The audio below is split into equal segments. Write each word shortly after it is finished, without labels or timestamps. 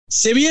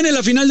Se viene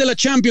la final de la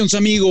Champions,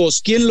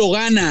 amigos. ¿Quién lo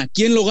gana?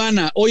 ¿Quién lo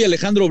gana? Hoy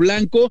Alejandro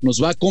Blanco nos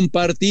va a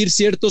compartir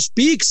ciertos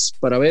picks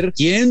para ver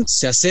quién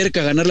se acerca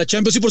a ganar la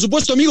Champions. Y por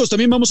supuesto, amigos,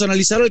 también vamos a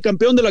analizar al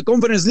campeón de la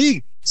Conference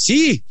League.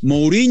 Sí,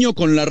 Mourinho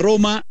con la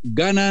Roma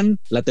ganan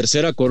la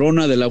tercera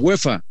corona de la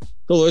UEFA.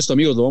 Todo esto,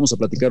 amigos, lo vamos a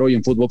platicar hoy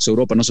en Footbox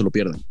Europa, no se lo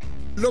pierdan.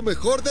 Lo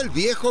mejor del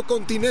viejo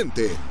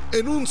continente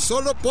en un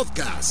solo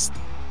podcast.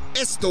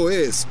 Esto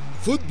es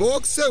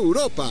Footbox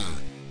Europa.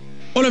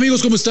 Hola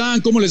amigos, ¿cómo están?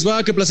 ¿Cómo les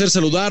va? Qué placer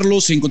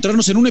saludarlos y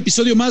encontrarnos en un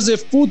episodio más de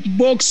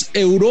Footbox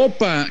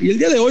Europa. Y el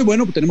día de hoy,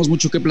 bueno, pues tenemos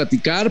mucho que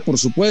platicar, por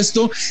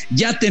supuesto.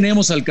 Ya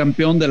tenemos al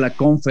campeón de la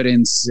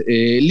Conference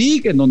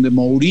League, en donde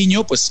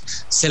Mourinho pues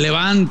se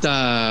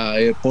levanta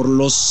por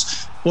los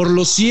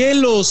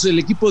cielos. El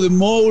equipo de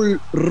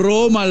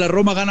Roma, la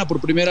Roma gana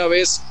por primera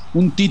vez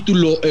un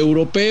título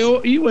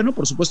europeo y bueno,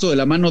 por supuesto de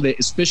la mano de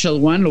Special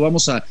One lo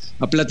vamos a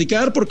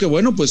platicar porque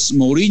bueno, pues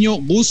Mourinho,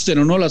 gusten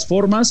o no las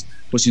formas,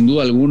 pues sin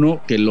duda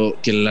alguno que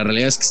la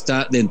realidad es que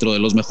está dentro de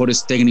los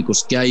mejores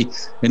técnicos que hay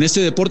en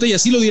este deporte y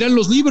así lo dirán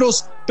los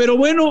libros, pero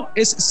bueno,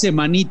 es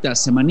semanita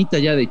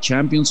ya de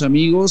Champions,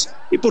 amigos,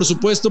 y por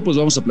supuesto pues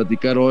vamos a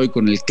platicar hoy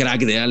con el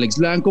crack de Alex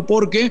Blanco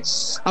porque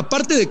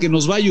aparte de que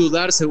nos va a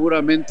ayudar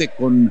seguramente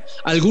con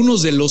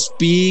algunos de los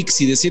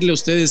picks y decirle a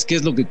ustedes qué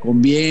es lo que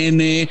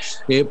conviene,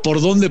 por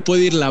dónde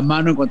puede ir la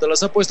mano en cuanto a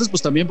las apuestas,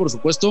 pues también por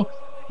supuesto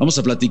vamos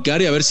a platicar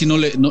y a ver si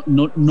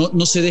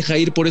no se deja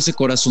ir por ese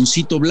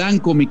corazoncito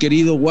blanco, mi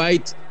querido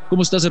White.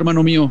 ¿Cómo estás,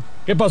 hermano mío?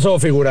 ¿Qué pasó,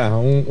 figura?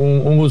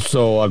 Un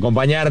gusto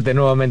acompañarte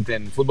nuevamente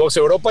en Footbox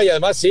Europa y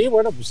además sí,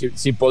 bueno, pues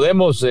si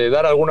podemos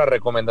dar algunas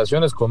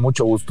recomendaciones con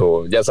mucho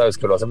gusto, ya sabes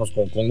que lo hacemos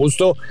con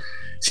gusto.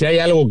 Si hay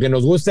algo que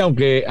nos guste,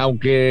 aunque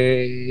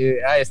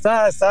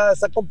está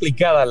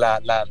complicada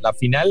la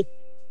final,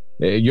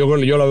 yo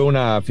la veo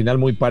una final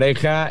muy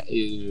pareja,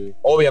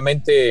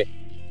 obviamente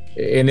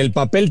en el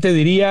papel te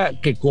diría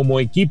que como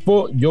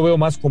equipo yo veo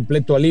más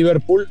completo a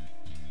Liverpool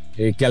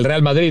que al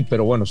Real Madrid,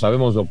 pero bueno,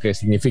 sabemos lo que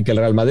significa el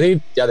Real Madrid,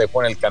 ya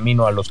dejó en el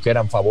camino a los que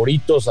eran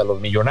favoritos, a los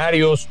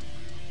millonarios,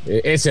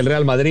 es el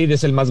Real Madrid,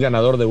 es el más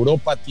ganador de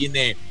Europa,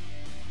 tiene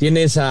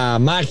esa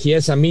magia,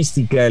 esa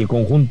mística del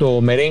conjunto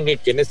merengue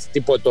que en este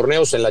tipo de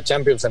torneos, en la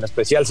Champions en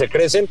especial, se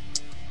crecen.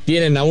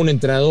 Tienen a un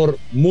entrenador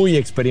muy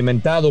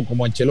experimentado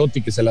como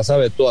Ancelotti, que se la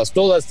sabe de todas.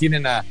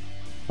 Tienen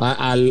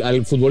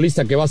al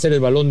futbolista que va a ser el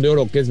Balón de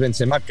Oro, que es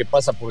Benzema, que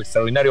pasa por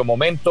extraordinario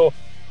momento.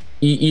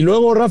 Y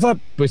luego, Rafa,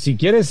 pues si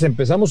quieres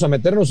empezamos a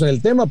meternos en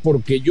el tema,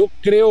 porque yo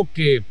creo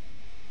que,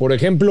 por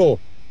ejemplo,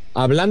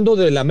 hablando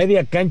de la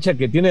media cancha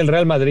que tiene el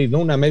Real Madrid, ¿no?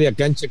 Una media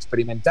cancha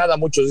experimentada,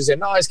 muchos dicen,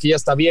 no, es que ya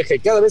está vieja, y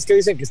cada vez que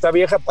dicen que está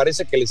vieja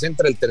parece que les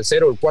entra el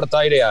tercero o el cuarto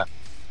aire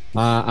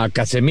a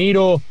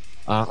Casemiro,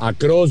 a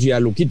Kroos y a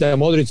Luquita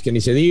Modric, que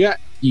ni se diga,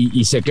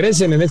 y se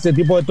crecen en este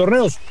tipo de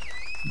torneos.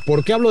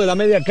 ¿Por qué hablo de la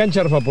media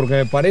cancha, Rafa? Porque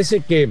me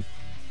parece que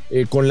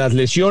con las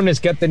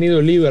lesiones que ha tenido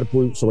el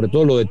Liverpool, sobre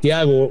todo lo de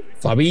Thiago,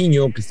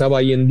 Fabinho, que estaba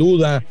ahí en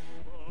duda,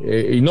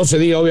 y no se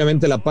diga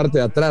obviamente la parte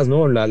de atrás,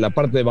 ¿no? La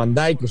parte de Van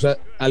Dijk, o sea,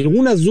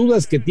 algunas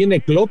dudas que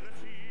tiene Klopp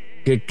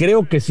que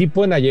creo que sí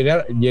pueden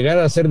llegar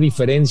a hacer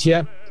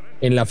diferencia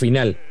en la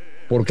final,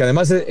 porque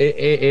además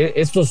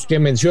estos que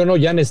menciono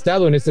ya han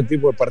estado en este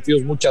tipo de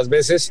partidos muchas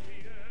veces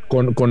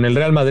con el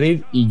Real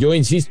Madrid, y yo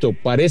insisto,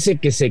 parece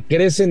que se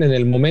crecen en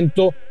el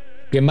momento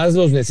que más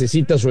los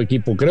necesita su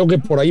equipo. Creo que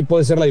por ahí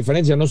puede ser la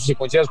diferencia, no sé si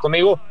coincidas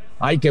conmigo,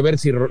 hay que ver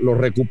si lo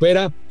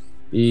recupera.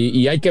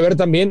 Y hay que ver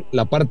también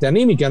la parte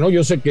anímica, ¿no?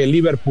 Yo sé que el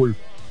Liverpool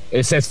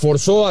se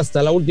esforzó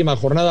hasta la última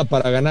jornada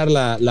para ganar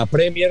la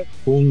Premier,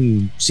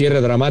 un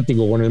cierre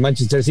dramático con el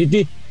Manchester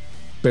City,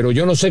 pero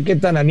yo no sé qué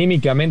tan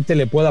anímicamente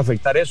le puede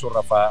afectar eso,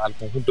 Rafa, al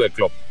conjunto de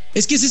Klopp.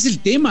 Es que ese es el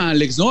tema,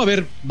 Alex, ¿no? A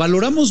ver,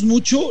 valoramos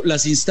mucho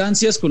las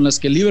instancias con las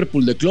que el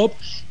Liverpool de Klopp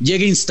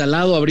llega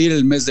instalado a abrir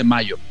el mes de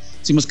mayo.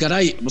 Decimos,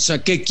 caray, o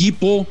sea, ¿qué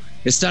equipo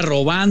está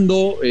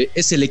robando?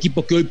 Es el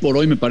equipo que hoy por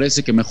hoy me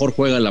parece que mejor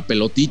juega la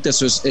pelotita,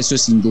 eso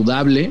es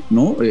indudable,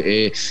 ¿no?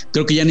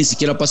 Creo que ya ni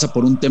siquiera pasa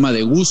por un tema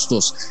de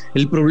gustos.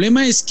 El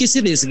problema es que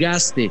ese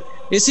desgaste,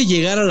 ese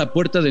llegar a la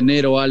puerta de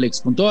enero,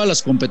 Alex, con todas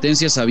las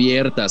competencias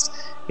abiertas,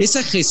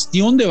 esa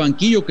gestión de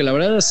banquillo que la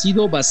verdad ha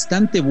sido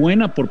bastante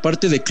buena por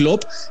parte de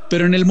Klopp,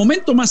 pero en el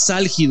momento más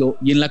álgido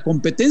y en la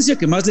competencia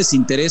que más les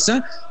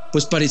interesa,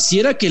 pues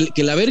pareciera que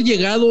el haber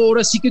llegado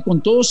ahora sí que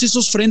con todos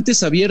esos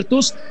frentes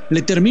abiertos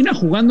le termina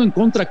jugando en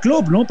contra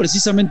Klopp, ¿no?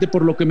 Precisamente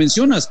por lo que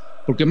mencionas,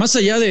 porque más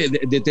allá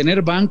de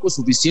tener banco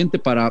suficiente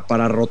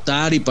para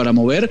rotar y para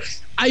mover,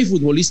 hay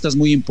futbolistas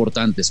muy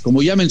importantes,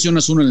 como ya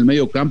mencionas uno en el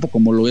medio campo,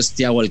 como lo es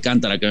Thiago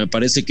Alcántara, que me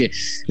parece que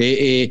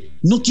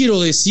no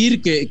quiero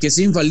decir que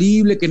sea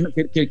infalible,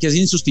 que sea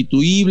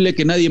insustituible,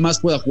 que nadie más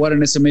pueda jugar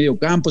en ese medio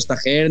campo, está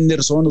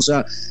Henderson, o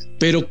sea,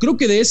 pero creo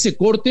que de ese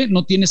corte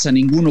no tienes a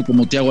ninguno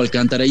como Thiago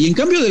Alcántara. Y en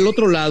cambio del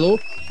otro lado,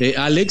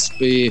 Alex,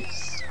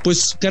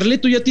 pues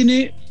Carleto ya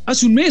tiene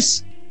hace un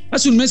mes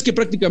que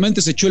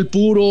prácticamente se echó el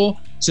puro,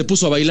 se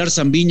puso a bailar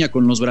zambiña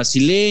con los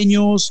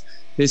brasileños,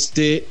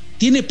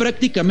 tiene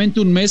prácticamente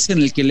un mes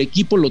en el que el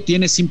equipo lo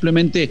tiene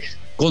simplemente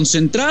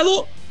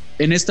concentrado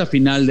en esta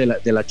final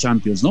de la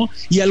Champions, ¿no?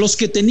 Y a los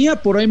que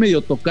tenía por ahí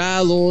medio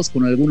tocados,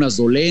 con algunas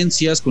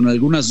dolencias, con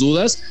algunas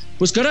dudas,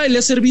 pues caray, le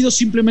ha servido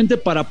simplemente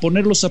para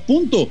ponerlos a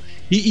punto.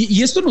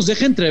 Y esto nos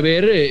deja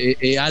entrever,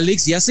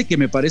 Alex, y hace que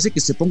me parece que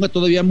se ponga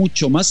todavía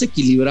mucho más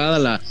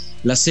equilibrada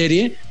la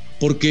serie,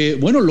 porque,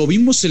 bueno, lo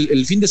vimos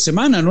el fin de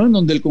semana, ¿no? En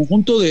donde el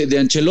conjunto de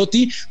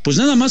Ancelotti, pues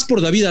nada más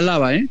por David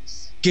Alaba,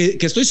 que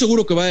estoy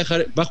seguro que va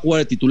a jugar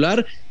de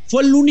titular,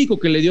 fue el único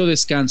que le dio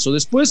descanso.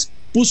 Después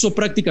puso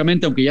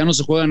prácticamente, aunque ya no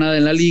se juega nada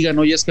en la liga,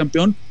 no ya es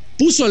campeón,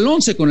 puso al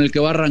 11 con el que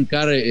va a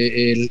arrancar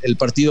el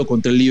partido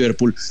contra el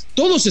Liverpool.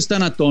 Todos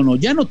están a tono,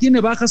 ya no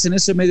tiene bajas en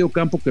ese medio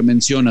campo que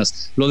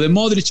mencionas. Lo de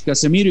Modric,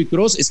 Casemiro y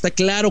Kroos está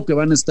claro que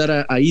van a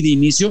estar ahí de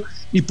inicio,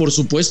 y por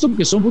supuesto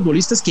que son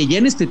futbolistas que ya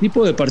en este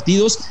tipo de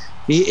partidos,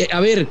 a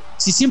ver,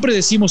 si siempre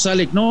decimos,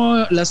 Alec,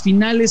 no, las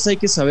finales hay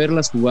que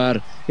saberlas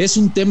jugar, es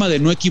un tema de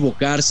no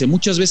equivocarse,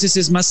 muchas veces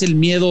es más el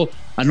miedo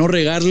a no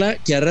regarla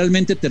que a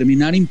realmente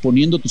terminar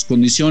imponiendo tus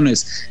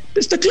condiciones.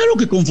 Está claro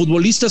que con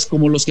futbolistas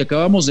como los que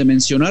acabamos de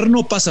mencionar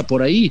no pasa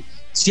por ahí.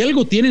 Si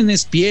algo tienen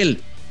es piel,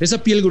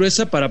 esa piel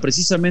gruesa para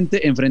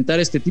precisamente enfrentar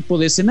este tipo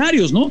de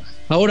escenarios, ¿no?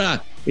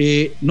 Ahora,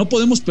 no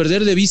podemos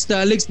perder de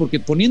vista, Alex, porque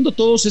poniendo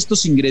todos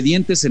estos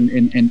ingredientes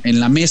en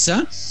la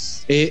mesa,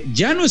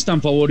 ya no es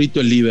tan favorito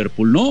el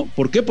Liverpool, ¿no?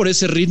 ¿Por qué? Por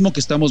ese ritmo que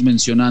estamos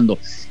mencionando.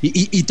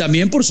 Y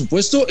también, por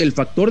supuesto, el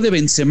factor de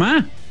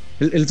Benzema.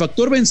 El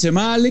factor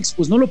Benzema, Alex,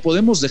 pues no lo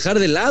podemos dejar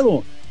de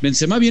lado.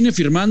 Benzema viene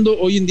firmando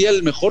hoy en día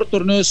el mejor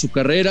torneo de su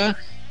carrera.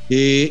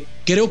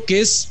 Creo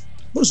que es,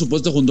 por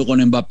supuesto, junto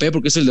con Mbappé,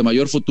 porque es el de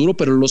mayor futuro,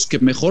 pero los que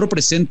mejor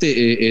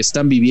presente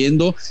están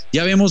viviendo.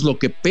 Ya vemos lo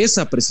que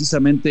pesa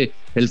precisamente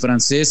el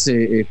francés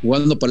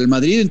jugando para el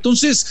Madrid.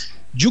 Entonces,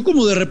 yo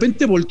como de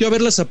repente volteo a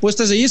ver las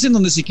apuestas, y es en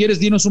donde, si quieres,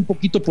 dinos un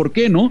poquito por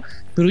qué, ¿no?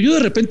 Pero yo de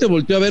repente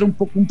volteo a ver un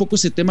poco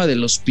ese tema de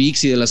los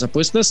picks y de las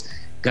apuestas.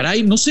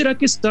 Caray, ¿no será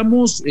que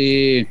estamos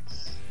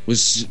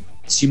pues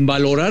sin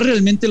valorar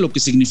realmente lo que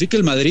significa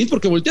el Madrid?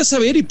 Porque volteas a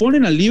ver y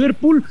ponen al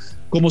Liverpool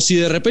como si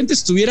de repente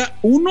estuviera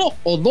 1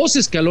 o 2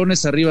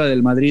 escalones arriba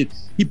del Madrid,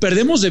 y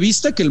perdemos de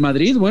vista que el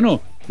Madrid,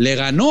 bueno, le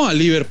ganó a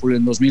Liverpool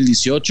en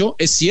 2018.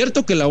 Es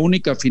cierto que la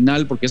única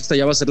final, porque esta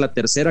ya va a ser la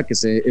tercera que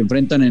se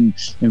enfrentan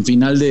en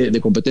final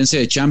de competencia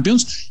de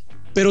Champions,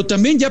 pero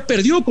también ya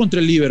perdió contra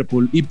el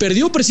Liverpool, y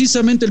perdió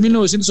precisamente en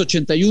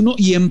 1981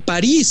 y en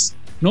París,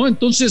 ¿no?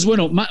 Entonces,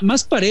 bueno,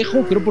 más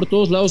parejo, creo, por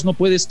todos lados no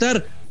puede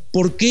estar.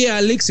 ¿Por qué,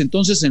 Alex,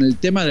 entonces, en el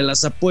tema de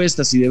las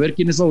apuestas y de ver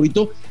quién es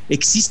favorito,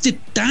 existe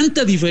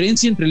tanta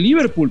diferencia entre el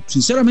Liverpool?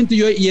 Sinceramente,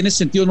 yo y en ese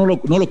sentido no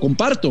lo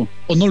comparto,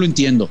 o no lo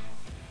entiendo.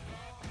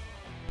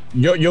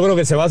 Yo creo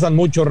que se basan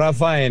mucho,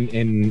 Rafa,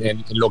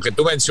 en lo que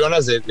tú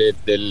mencionas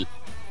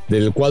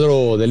del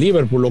cuadro de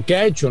Liverpool, lo que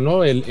ha hecho,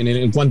 ¿no?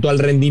 En cuanto al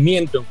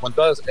rendimiento, en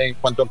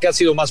cuanto a que ha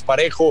sido más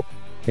parejo,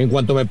 en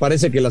cuanto me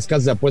parece que las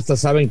casas de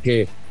apuestas saben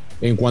que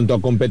en cuanto a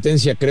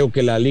competencia, creo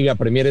que la Liga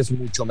Premier es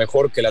mucho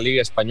mejor que la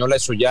Liga Española,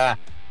 eso ya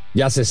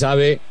se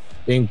sabe.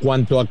 En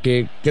cuanto a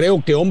que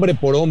creo que hombre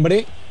por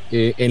hombre,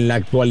 en la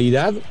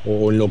actualidad,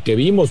 o en lo que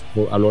vimos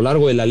a lo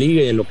largo de la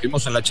Liga y en lo que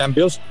vimos en la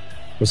Champions,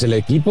 pues el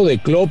equipo de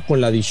Klopp,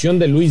 con la adición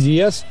de Luis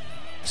Díaz,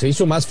 se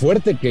hizo más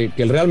fuerte que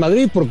el Real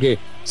Madrid, porque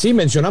sí,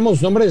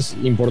 mencionamos nombres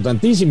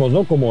importantísimos,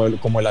 ¿no? Como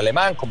el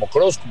alemán, como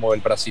Kroos, como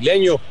el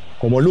brasileño,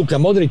 como Luka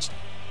Modric.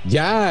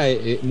 Ya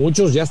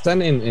muchos ya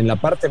están en la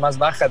parte más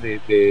baja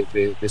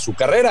de su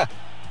carrera.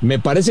 Me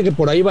parece que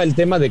por ahí va el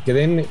tema de que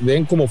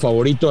den como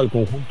favorito al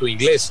conjunto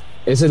inglés.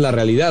 Esa es la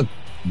realidad.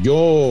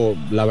 Yo,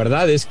 la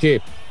verdad es que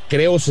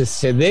creo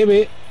se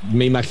debe,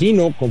 me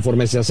imagino,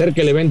 conforme se acerque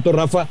el evento,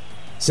 Rafa,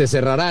 se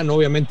cerrarán.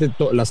 Obviamente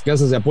las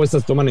casas de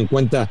apuestas toman en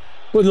cuenta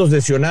pues los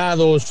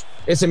lesionados,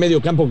 ese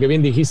medio campo que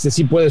bien dijiste,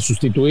 sí puede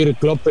sustituir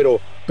Klopp,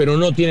 pero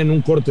no tienen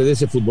un corte de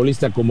ese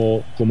futbolista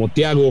como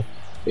Thiago.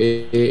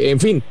 En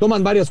fin,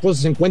 toman varias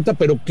cosas en cuenta,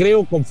 pero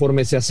creo,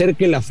 conforme se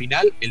acerque la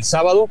final el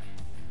sábado,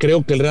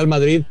 creo que el Real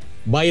Madrid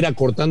va a ir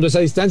acortando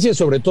esa distancia,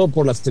 sobre todo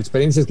por las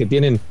experiencias que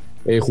tienen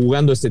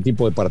jugando este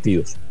tipo de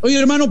partidos. Oye,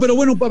 hermano, pero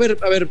bueno, a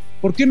ver,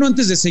 ¿por qué no,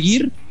 antes de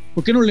seguir,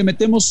 por qué no le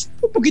metemos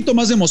un poquito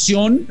más de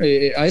emoción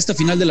a esta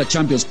final de la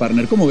Champions,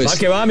 partner? ¿Cómo ves? Va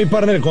que va, mi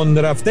partner, con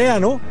Draftea,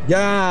 ¿no?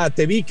 Ya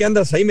te vi que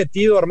andas ahí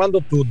metido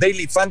armando tu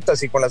Daily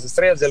Fantasy con las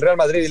estrellas del Real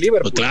Madrid y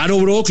Liverpool. Claro,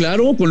 bro,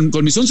 claro,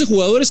 con mis 11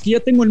 jugadores que ya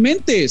tengo en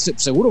mente,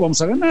 seguro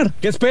vamos a ganar.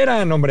 ¿Qué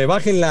esperan, hombre?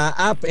 Bajen la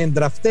app en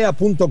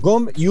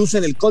draftea.com y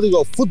usen el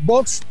código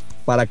FOOTBOX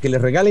para que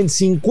les regalen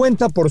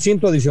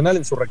 50% adicional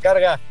en su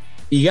recarga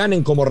y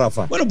ganen como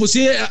Rafa. Bueno, pues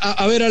sí,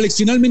 a ver, Alex,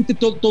 finalmente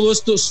todo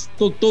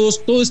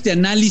este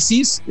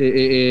análisis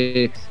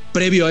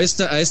previo a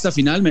esta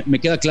final, me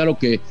queda claro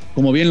que,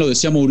 como bien lo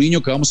decía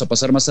Mourinho, que vamos a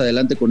pasar más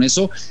adelante con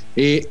eso,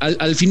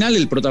 al final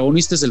el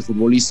protagonista es el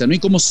futbolista, ¿no? Y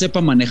cómo sepa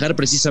manejar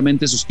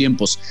precisamente sus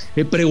tiempos.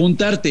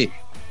 Preguntarte,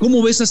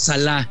 ¿cómo ves a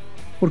Salah?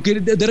 Porque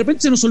de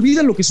repente se nos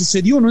olvida lo que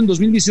sucedió, ¿no? En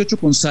 2018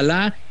 con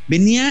Salah,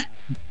 venía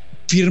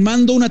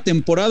firmando una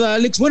temporada,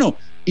 Alex, bueno,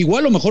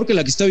 igual o mejor que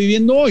la que está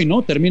viviendo hoy,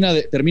 ¿no? Termina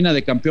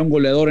de campeón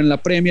goleador en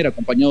la Premier,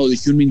 acompañado de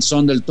Heung-min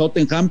Son del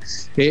Tottenham.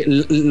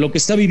 Lo que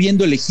está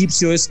viviendo el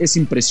egipcio es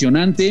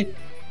impresionante.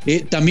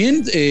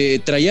 También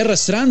traía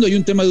arrastrando, hay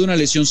un tema de una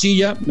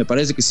lesioncilla, me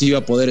parece que sí iba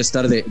a poder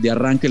estar de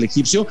arranque el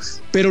egipcio,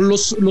 pero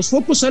los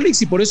focos,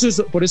 Alex, y por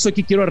eso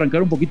aquí quiero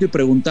arrancar un poquito y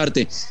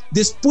preguntarte,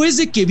 después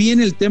de que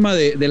viene el tema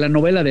de la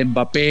novela de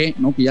Mbappé,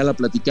 ¿no? Que ya la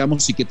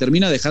platicamos y que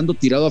termina dejando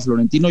tirado a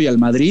Florentino y al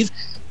Madrid,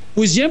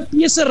 pues ya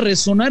empieza a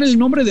resonar el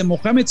nombre de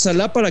Mohamed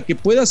Salah para que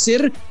pueda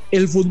ser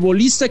el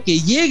futbolista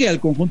que llegue al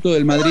conjunto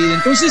del Madrid.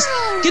 Entonces,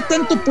 ¿qué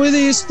tanto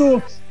puede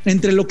esto,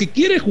 entre lo que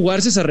quiere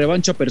jugarse esa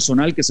revancha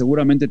personal que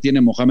seguramente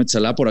tiene Mohamed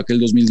Salah por aquel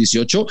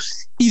 2018,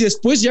 y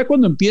después ya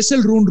cuando empieza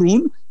el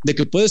run de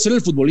que puede ser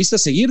el futbolista a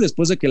seguir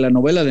después de que la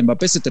novela de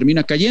Mbappé se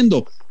termina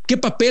cayendo? ¿Qué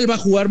papel va a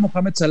jugar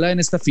Mohamed Salah en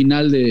esta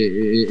final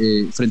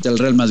frente al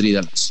Real Madrid,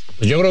 Alex?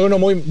 Pues yo creo que uno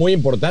muy, muy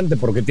importante,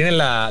 porque tiene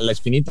la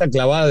espinita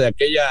clavada de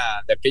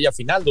aquella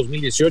final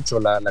 2018,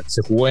 la que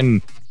se jugó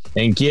en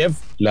Kiev,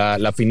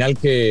 la final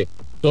que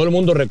todo el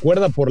mundo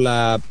recuerda por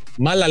la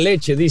mala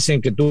leche,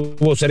 dicen, que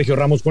tuvo Sergio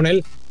Ramos con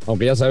él,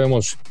 aunque ya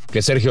sabemos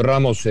que Sergio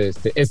Ramos,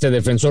 este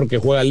defensor que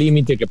juega al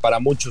límite, que para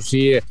muchos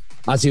sí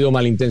ha sido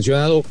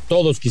malintencionado,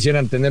 todos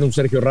quisieran tener un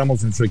Sergio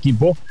Ramos en su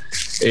equipo.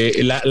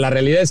 La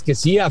realidad es que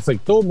sí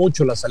afectó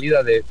mucho la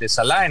salida de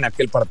Salah en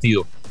aquel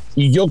partido,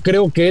 y yo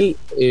creo que él,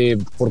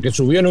 porque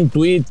subió en un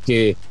tuit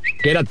que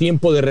era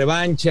tiempo de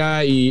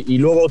revancha, y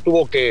luego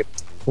tuvo que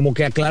como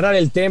que aclarar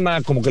el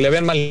tema, como que le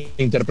habían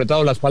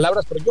malinterpretado las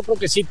palabras, pero yo creo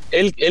que sí,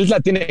 él la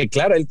tiene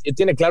clara, él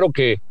tiene claro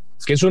que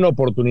es una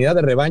oportunidad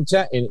de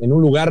revancha en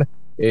un lugar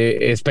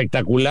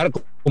espectacular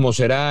como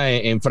será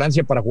en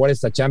Francia, para jugar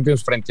esta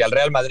Champions frente al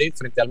Real Madrid,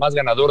 frente al más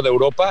ganador de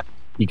Europa,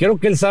 y creo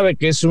que él sabe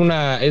que es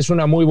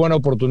una muy buena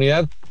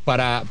oportunidad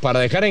para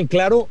dejar en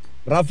claro,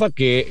 Rafa,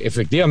 que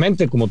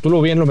efectivamente, como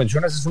tú bien lo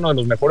mencionas, es uno de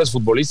los mejores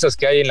futbolistas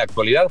que hay en la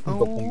actualidad,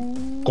 junto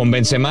con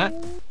Benzema,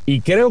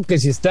 y creo que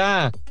si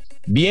está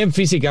bien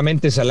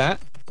físicamente Salah,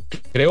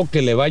 creo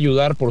que le va a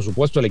ayudar, por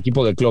supuesto, al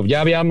equipo del club. Ya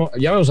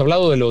habíamos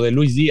hablado de lo de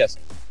Luis Díaz,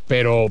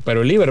 pero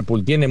el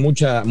Liverpool tiene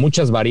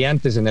muchas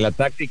variantes en el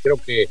ataque, y creo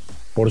que,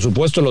 por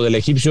supuesto, lo del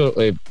egipcio,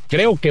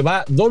 creo que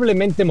va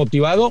doblemente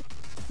motivado,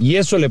 y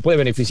eso le puede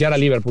beneficiar a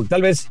Liverpool.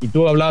 Tal vez, y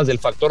tú hablabas del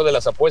factor de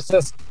las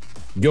apuestas,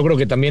 yo creo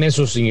que también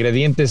esos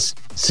ingredientes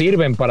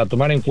sirven para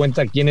tomar en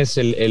cuenta quién es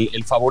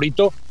el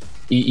favorito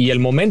y el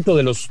momento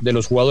de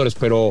los jugadores,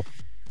 pero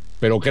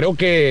creo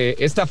que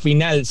esta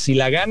final, si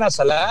la gana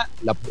Salah,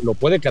 lo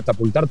puede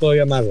catapultar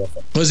todavía más,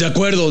 Rafa. Pues de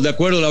acuerdo.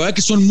 La verdad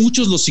que son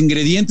muchos los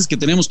ingredientes que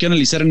tenemos que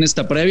analizar en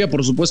esta previa.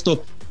 Por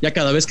supuesto, ya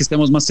cada vez que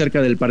estemos más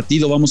cerca del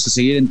partido vamos a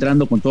seguir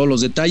entrando con todos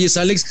los detalles.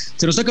 Alex,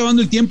 se nos está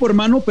acabando el tiempo,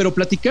 hermano, pero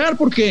platicar,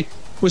 porque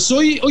pues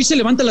hoy se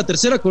levanta la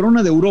tercera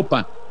corona de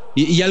Europa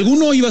y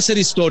alguno iba a ser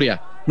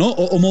historia, ¿no?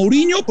 O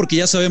Mourinho, porque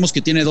ya sabemos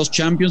que tiene 2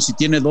 Champions y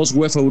tiene 2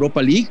 UEFA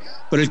Europa League,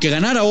 pero el que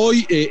ganara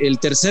hoy el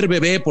tercer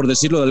bebé, por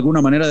decirlo de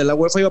alguna manera, de la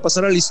UEFA, iba a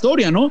pasar a la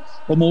historia, ¿no?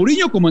 O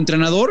Mourinho como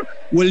entrenador,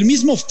 o el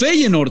mismo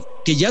Feyenoord,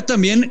 que ya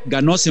también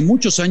ganó hace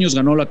muchos años,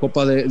 ganó la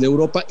Copa de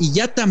Europa y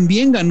ya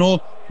también ganó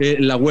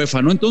la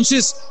UEFA, ¿no?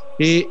 Entonces,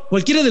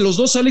 cualquiera de los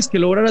dos, Alex, que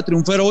lograra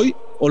triunfar hoy,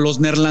 o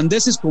los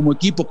neerlandeses como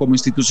equipo, como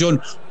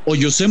institución, o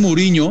José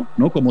Mourinho,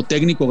 ¿no? Como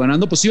técnico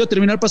ganando, pues iba a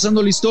terminar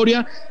pasando la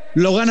historia.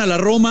 Lo gana la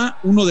Roma,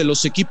 uno de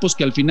los equipos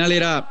que al final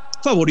era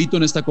favorito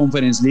en esta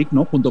Conference League,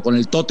 ¿no? Junto con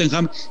el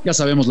Tottenham. Ya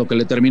sabemos lo que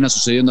le termina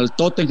sucediendo al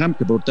Tottenham,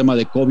 que por tema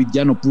de COVID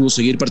ya no pudo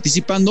seguir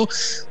participando,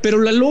 pero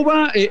la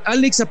Loba,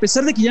 Alex, a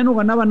pesar de que ya no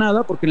ganaba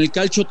nada, porque en el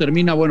calcio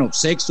termina,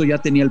 sexto, ya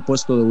tenía el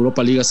puesto de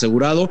Europa League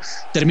asegurado,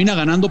 termina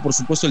ganando, por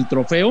supuesto, el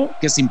trofeo,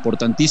 que es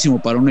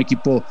importantísimo para un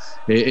equipo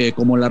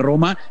como la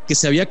Roma, que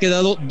se había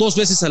quedado 2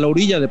 veces a la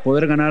orilla de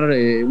poder ganar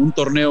un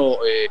torneo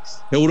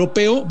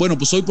europeo. Bueno,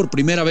 pues hoy por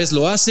primera vez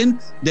lo hacen,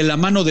 de la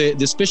mano de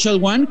Special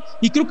One,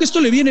 y creo que esto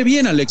le viene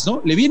bien, Alex, ¿no?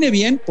 Le viene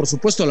bien, por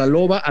supuesto, a la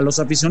Loba, a los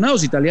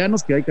aficionados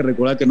italianos, que hay que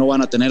recordar que no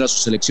van a tener a su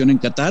selección en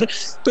Qatar,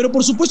 pero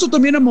por supuesto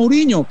también a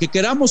Mourinho, que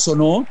queramos o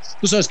no,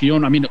 tú sabes que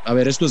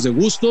esto es de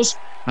gustos,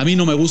 a mí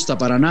no me gusta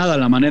para nada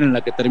la manera en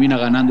la que termina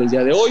ganando el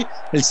día de hoy.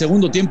 El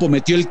segundo tiempo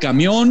metió el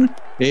camión,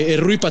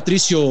 Rui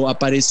Patricio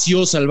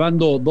apareció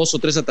salvando 2 o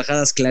 3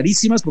 atajadas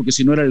clarísimas, porque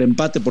si no era el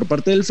empate por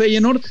parte del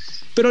Feyenoord,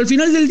 pero al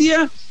final del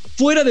día,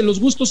 fuera de los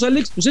gustos,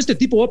 Alex, pues este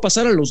tipo va a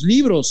pasar a los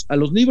libros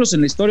en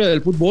la historia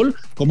del fútbol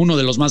como uno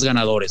de los más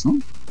ganadores, ¿no?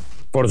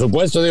 Por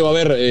supuesto, digo, a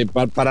ver,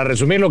 para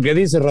resumir lo que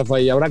dice Rafa,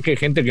 y habrá que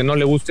gente que no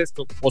le guste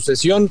esto,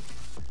 posesión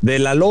de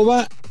la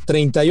Loba,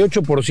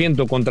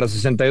 38% contra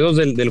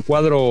 62% del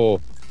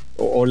cuadro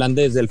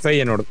holandés, del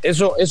Feyenoord.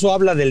 Eso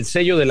habla del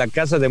sello de la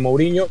casa de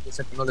Mourinho, yo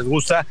sé que no les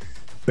gusta,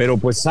 pero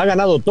pues ha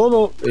ganado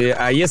todo.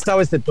 Ahí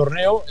estaba este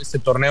torneo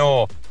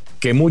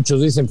que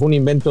muchos dicen fue un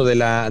invento de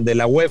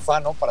la UEFA,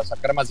 ¿no? Para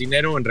sacar más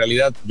dinero. En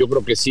realidad, yo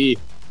creo que sí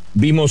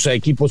vimos a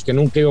equipos que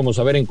nunca íbamos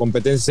a ver en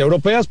competencias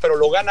europeas, pero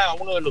lo gana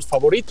uno de los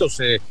favoritos.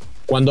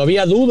 Cuando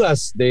había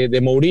dudas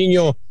de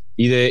Mourinho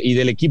y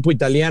del equipo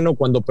italiano,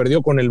 cuando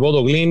perdió con el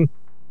Bodo Glimt,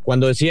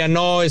 cuando decía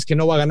no, es que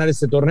no va a ganar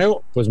este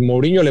torneo, pues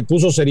Mourinho le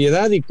puso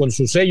seriedad y con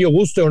su sello,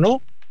 guste o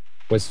no,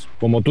 pues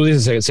como tú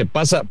dices, se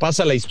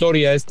pasa la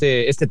historia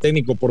este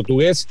técnico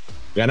portugués,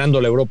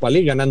 ganando la Europa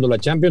League, ganando la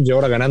Champions y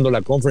ahora ganando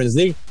la Conference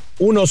League.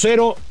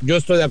 1-0, yo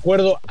estoy de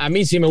acuerdo, a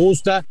mí sí me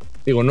gusta,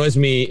 digo, no es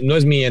mi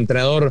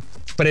entrenador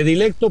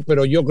predilecto,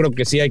 pero yo creo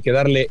que sí hay que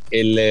darle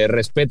el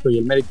respeto y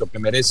el mérito que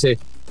merece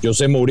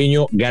José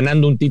Mourinho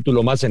ganando un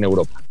título más en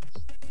Europa.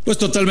 Pues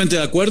totalmente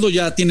de acuerdo,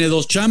 ya tiene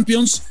 2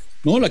 Champions,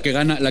 ¿no? La que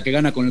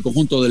gana con el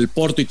conjunto del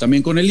Porto y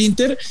también con el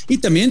Inter, y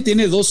también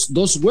tiene dos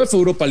UEFA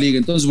Europa League.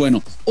 Entonces,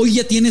 bueno, hoy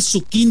ya tiene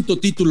su 5º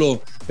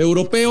título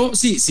europeo.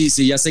 Sí,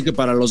 ya sé que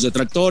para los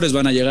detractores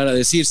van a llegar a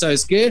decir,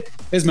 ¿sabes qué?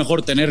 Es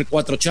mejor tener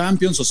 4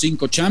 Champions o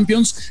 5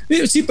 Champions.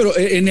 Sí, pero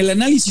en el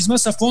análisis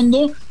más a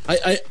fondo,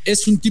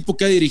 es un tipo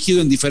que ha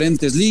dirigido en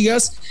diferentes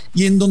ligas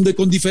y en donde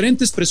con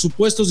diferentes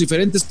presupuestos,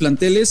 diferentes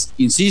planteles,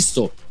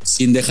 insisto,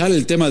 sin dejar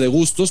el tema de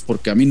gustos,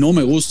 porque a mí no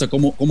me gusta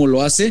cómo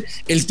lo hace,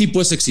 el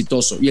tipo es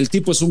exitoso y el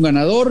tipo es un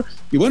ganador.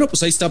 Y bueno,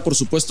 pues ahí está, por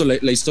supuesto,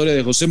 la historia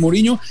de José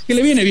Mourinho, que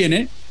le viene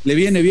bien, le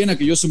viene bien a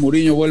que José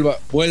Mourinho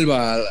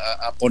vuelva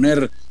a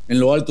poner en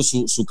lo alto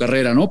su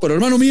carrera, ¿no? Pero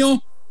hermano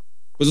mío,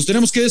 pues nos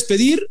tenemos que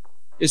despedir.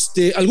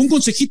 Algún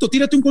consejito,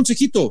 tírate un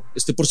consejito,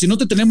 por si no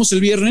te tenemos el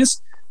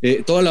viernes.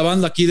 Toda la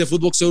banda aquí de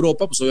Footbox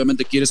Europa, pues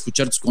obviamente quiere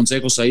escuchar tus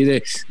consejos ahí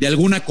de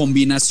alguna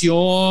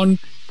combinación,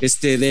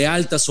 de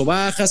altas o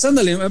bajas.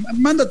 Ándale,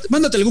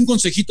 mándate algún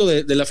consejito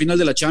de la final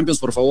de la Champions,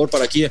 por favor,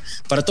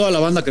 para toda la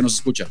banda que nos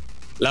escucha.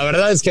 La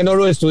verdad es que no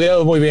lo he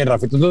estudiado muy bien,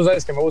 Rafito. Tú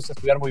sabes que me gusta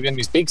estudiar muy bien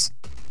mis picks.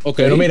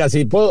 Okay. Pero mira,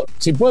 si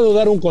puedo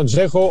dar un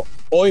consejo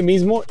hoy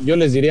mismo, yo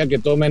les diría que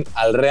tomen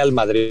al Real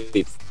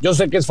Madrid. Yo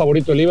sé que es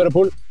favorito el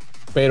Liverpool,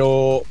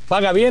 pero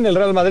paga bien el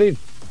Real Madrid.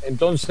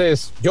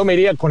 Entonces yo me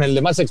iría con el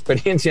de más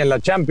experiencia en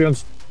la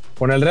Champions,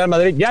 con el Real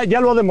Madrid.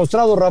 Ya lo ha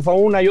demostrado Rafa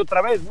una y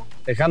otra vez, ¿no?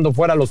 Dejando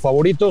fuera a los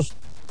favoritos.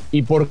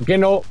 Y por qué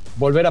no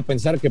volver a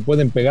pensar que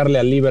pueden pegarle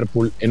al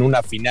Liverpool en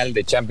una final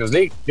de Champions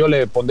League. Yo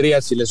le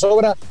pondría, si le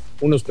sobra,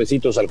 unos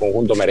pesitos al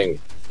conjunto merengue.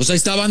 Pues ahí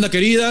está, banda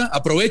querida,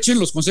 aprovechen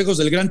los consejos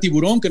del Gran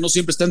Tiburón, que no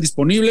siempre están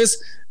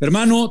disponibles.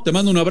 Hermano, te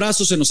mando un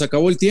abrazo, se nos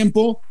acabó el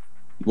tiempo.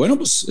 Bueno,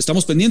 pues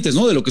estamos pendientes,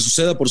 ¿no? De lo que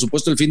suceda, por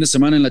supuesto, el fin de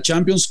semana en la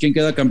Champions, quién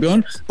queda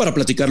campeón, para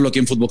platicarlo aquí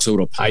en Footbox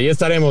Europa. Ahí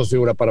estaremos,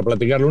 figura, para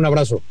platicarlo. Un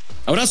abrazo.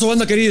 Abrazo,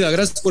 banda querida,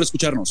 gracias por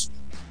escucharnos.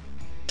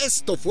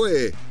 Esto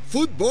fue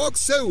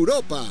Footbox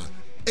Europa,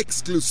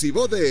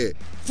 exclusivo de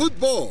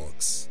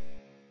Footbox.